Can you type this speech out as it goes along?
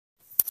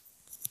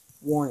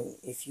Warning,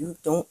 if you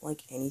don't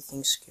like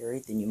anything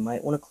scary, then you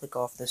might want to click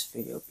off this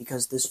video,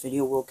 because this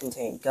video will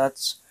contain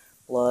guts,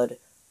 blood,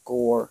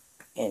 gore,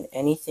 and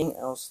anything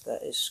else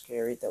that is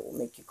scary that will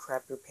make you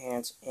crap your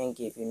pants and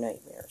give you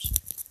nightmares.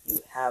 You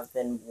have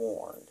been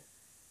warned.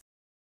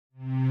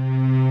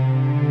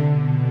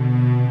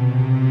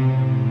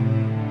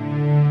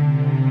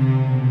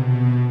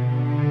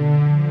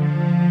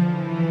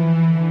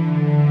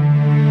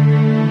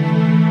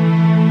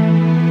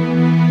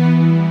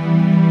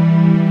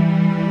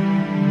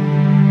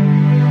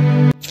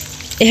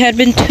 It had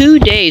been 2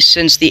 days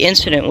since the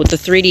incident with the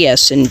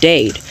 3DS and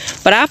Dade,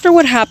 but after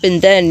what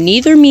happened then,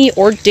 neither me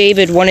or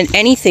David wanted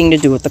anything to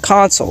do with the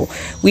console.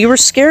 We were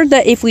scared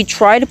that if we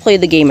tried to play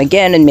the game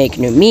again and make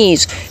new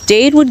Miis,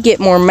 Dade would get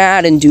more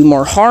mad and do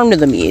more harm to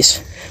the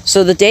Miis.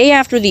 So the day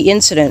after the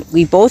incident,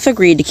 we both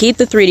agreed to keep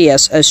the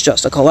 3DS as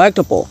just a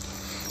collectible.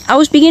 I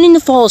was beginning to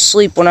fall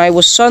asleep when I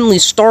was suddenly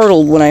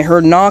startled when I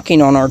heard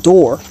knocking on our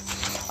door.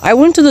 I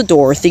went to the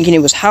door thinking it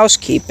was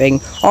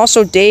housekeeping.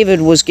 Also,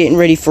 David was getting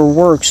ready for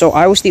work, so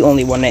I was the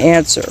only one to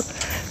answer.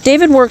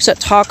 David works at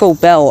Taco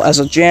Bell as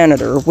a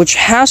janitor, which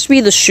has to be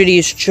the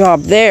shittiest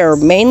job there,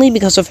 mainly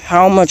because of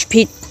how much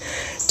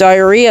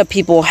diarrhea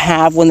people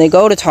have when they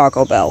go to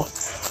Taco Bell.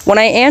 When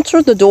I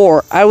answered the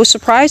door, I was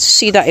surprised to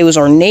see that it was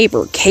our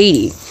neighbor,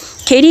 Katie.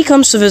 Katie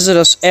comes to visit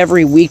us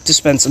every week to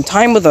spend some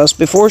time with us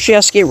before she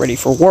has to get ready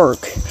for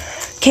work.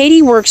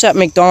 Katie works at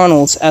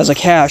McDonald's as a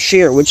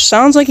cashier, which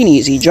sounds like an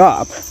easy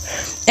job.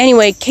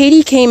 Anyway,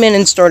 Katie came in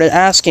and started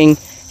asking,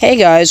 "Hey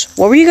guys,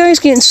 what were you guys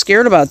getting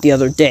scared about the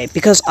other day?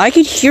 Because I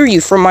could hear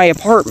you from my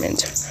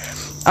apartment."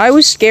 I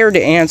was scared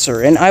to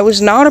answer, and I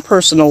was not a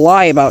person to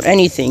lie about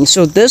anything,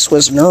 so this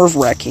was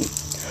nerve-wracking.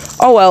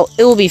 "Oh well,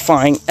 it'll be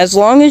fine, as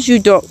long as you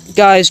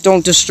guys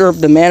don't disturb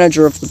the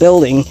manager of the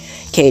building,"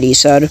 Katie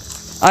said.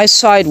 I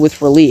sighed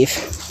with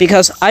relief,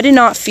 because I did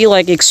not feel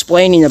like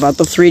explaining about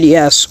the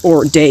 3DS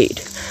or Dade.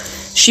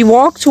 She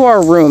walked to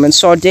our room and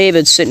saw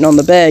David sitting on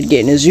the bed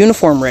getting his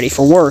uniform ready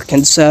for work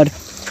and said,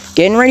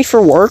 "Getting ready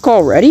for work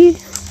already?"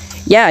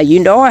 "Yeah, you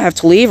know I have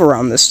to leave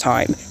around this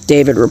time,"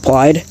 David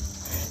replied.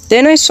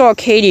 Then I saw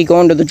Katie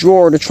go into the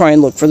drawer to try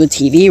and look for the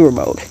TV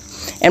remote,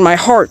 and my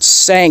heart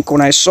sank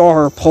when I saw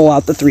her pull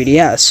out the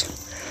 3DS.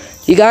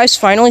 "You guys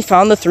finally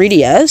found the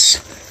 3DS?"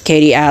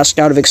 Katie asked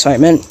out of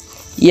excitement.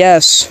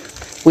 "Yes,"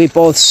 we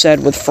both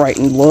said with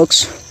frightened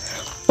looks.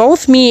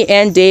 Both me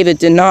and David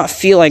did not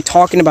feel like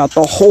talking about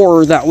the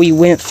horror that we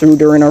went through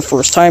during our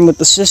first time with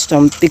the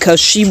system, because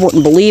she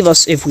wouldn't believe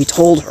us if we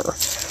told her.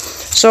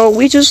 So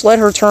we just let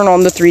her turn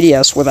on the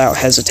 3DS without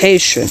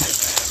hesitation.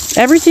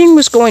 Everything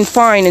was going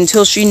fine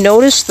until she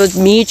noticed the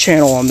Mii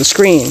channel on the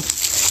screen.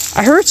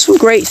 "I heard some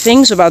great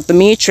things about the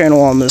Mii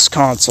channel on this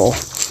console,"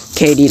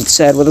 Katie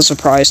said with a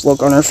surprised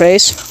look on her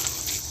face.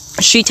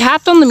 She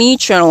tapped on the Mii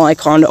channel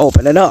icon to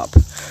open it up,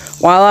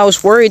 while I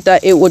was worried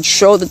that it would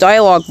show the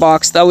dialogue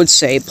box that would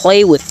say,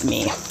 "Play with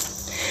me."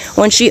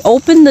 When she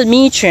opened the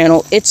Mii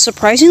channel, it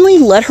surprisingly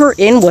let her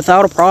in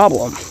without a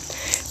problem.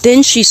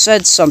 Then she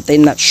said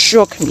something that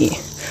shook me.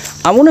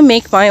 "I want to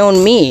make my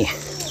own Mii."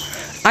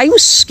 I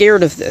was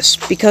scared of this,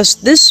 because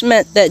this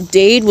meant that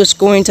Dade was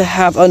going to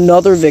have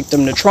another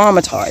victim to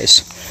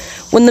traumatize.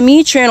 When the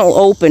Mii channel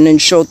opened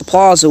and showed the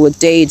plaza with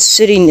Dade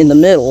sitting in the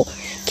middle,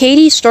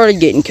 Katie started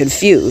getting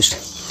confused.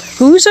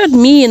 "Who's that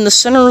Mii in the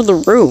center of the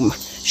room?"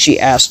 she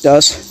asked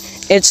us.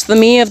 "It's the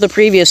Mii of the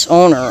previous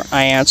owner,"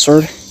 I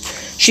answered.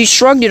 She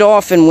shrugged it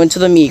off and went to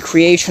the Mii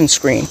creation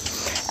screen.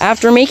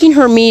 After making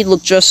her Mii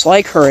look just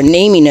like her and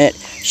naming it,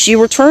 she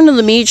returned to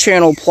the Mii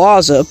channel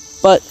plaza,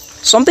 but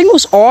something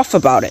was off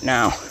about it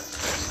now.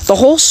 The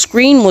whole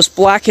screen was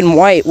black and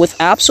white with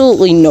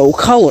absolutely no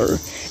color,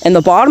 and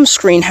the bottom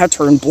screen had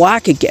turned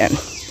black again.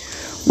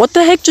 "What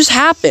the heck just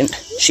happened?"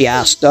 she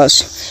asked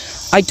us.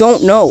 "I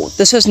don't know.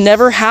 This has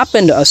never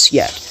happened to us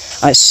yet,"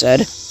 I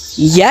said.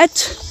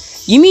 "Yet?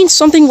 You mean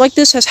something like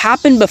this has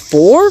happened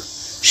before?"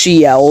 she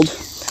yelled.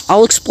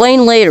 "I'll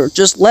explain later.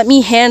 Just let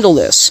me handle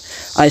this,"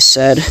 I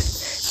said.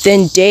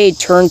 Then Dade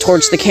turned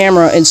towards the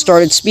camera and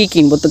started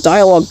speaking with the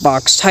dialogue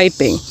box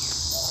typing.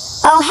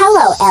 "Oh,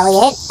 hello,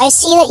 Elliot. I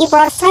see that you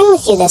brought a friend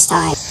with you this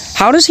time."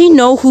 "How does he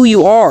know who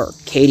you are?"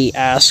 Katie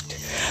asked.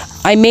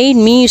 "I made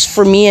Miis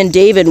for me and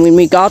David when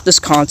we got this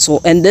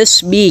console, and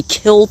this Mii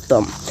killed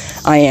them,"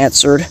 I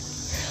answered.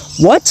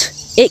 "What?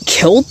 It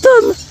killed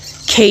them?"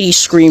 Katie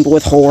screamed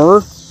with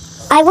horror.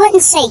 "I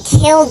wouldn't say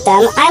killed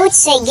them. I would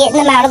say getting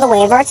them out of the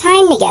way of our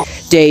time together,"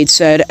 Dade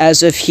said,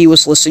 as if he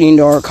was listening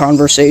to our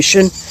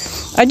conversation.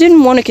 I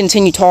didn't want to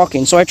continue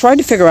talking, so I tried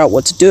to figure out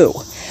what to do.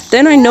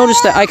 Then I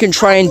noticed that I could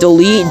try and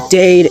delete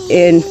Dade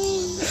in...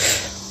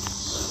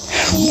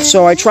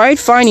 So I tried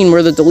finding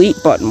where the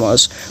delete button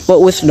was,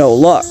 but with no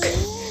luck.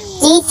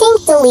 "Do you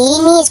think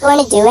deleting me is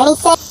going to do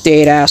anything?"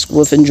 Dade asked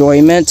with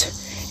enjoyment.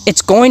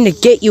 "It's going to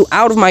get you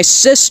out of my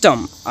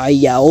system," I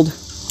yelled.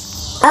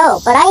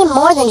 "Oh, but I am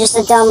more than just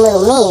a dumb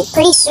little me.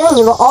 Pretty soon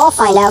you will all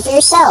find out for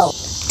yourself,"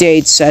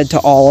 Dade said to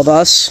all of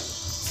us.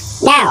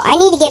 "Now, I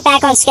need to get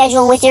back on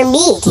schedule with your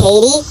Mii,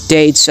 Katie,"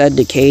 Dade said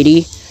to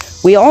Katie.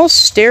 We all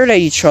stared at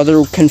each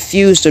other,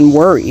 confused and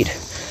worried.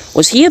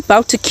 Was he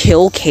about to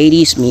kill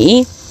Katie's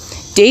me?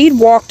 Dade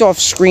walked off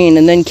screen,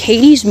 and then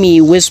Katie's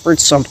me whispered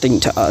something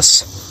to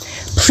us.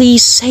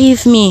 "Please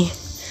save me."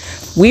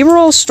 We were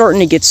all starting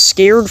to get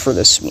scared for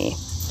this me.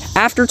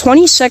 After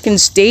 20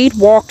 seconds, Dade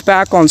walked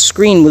back on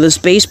screen with his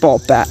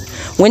baseball bat,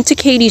 went to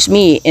Katie's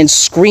me, and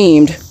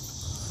screamed,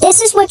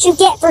 "This is what you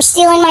get for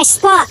stealing my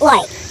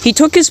spotlight." He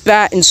took his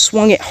bat and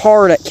swung it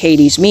hard at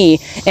Katie's me,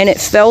 and it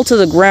fell to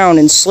the ground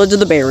and slid to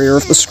the barrier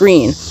of the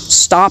screen,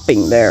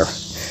 stopping there.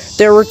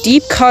 There were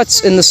deep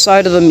cuts in the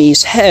side of the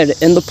me's head,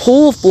 and the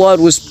pool of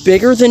blood was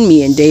bigger than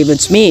me and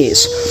David's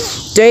me's.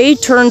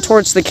 Dade turned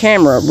towards the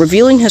camera,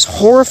 revealing his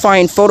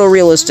horrifying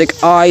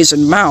photorealistic eyes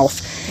and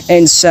mouth,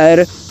 and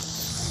said,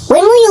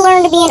 "When will you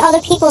learn to be in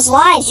other people's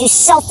lives, you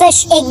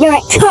selfish,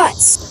 ignorant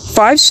cunts?"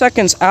 5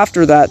 seconds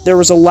after that, there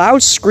was a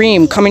loud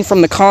scream coming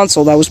from the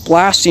console that was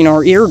blasting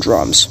our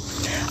eardrums.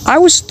 I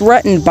was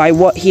threatened by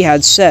what he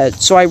had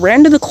said, so I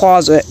ran to the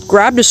closet,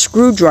 grabbed a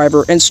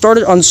screwdriver, and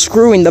started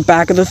unscrewing the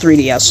back of the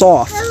 3DS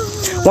off.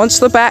 Once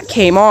the bat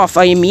came off,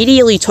 I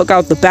immediately took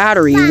out the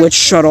battery, which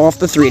shut off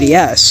the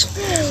 3DS.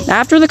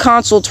 After the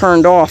console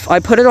turned off, I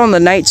put it on the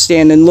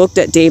nightstand and looked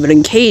at David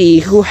and Katie,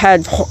 who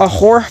had a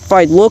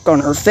horrified look on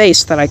her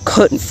face that I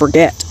couldn't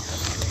forget.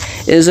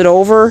 "Is it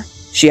over?"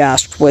 she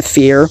asked with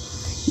fear.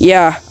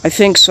 "Yeah, I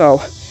think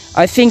so.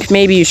 I think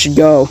maybe you should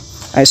go,"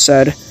 I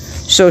said.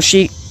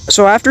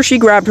 So after she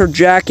grabbed her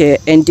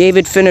jacket and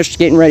David finished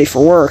getting ready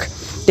for work,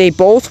 they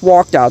both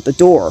walked out the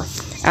door.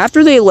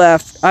 After they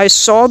left, I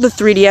saw the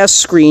 3DS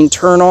screen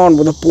turn on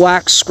with a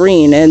black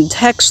screen and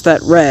text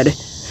that read,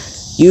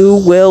 "You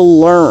will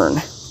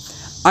learn."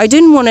 I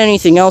didn't want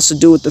anything else to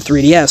do with the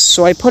 3DS,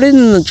 so I put it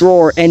in the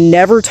drawer and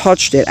never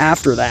touched it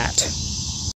after that.